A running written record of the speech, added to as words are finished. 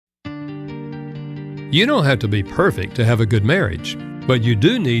You don't have to be perfect to have a good marriage, but you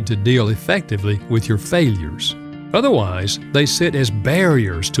do need to deal effectively with your failures. Otherwise, they sit as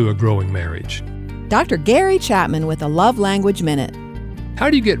barriers to a growing marriage. Dr. Gary Chapman with a Love Language Minute. How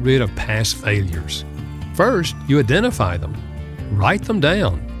do you get rid of past failures? First, you identify them. Write them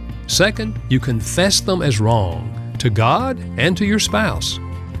down. Second, you confess them as wrong to God and to your spouse.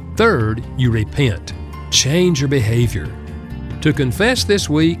 Third, you repent. Change your behavior. To confess this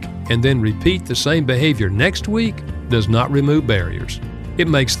week and then repeat the same behavior next week does not remove barriers. It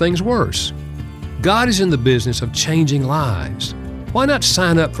makes things worse. God is in the business of changing lives. Why not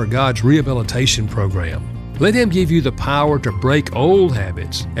sign up for God's rehabilitation program? Let Him give you the power to break old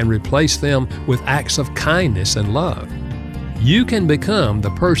habits and replace them with acts of kindness and love. You can become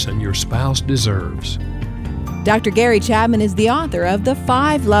the person your spouse deserves. Dr. Gary Chapman is the author of The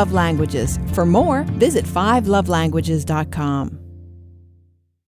 5 Love Languages. For more, visit 5lovelanguages.com.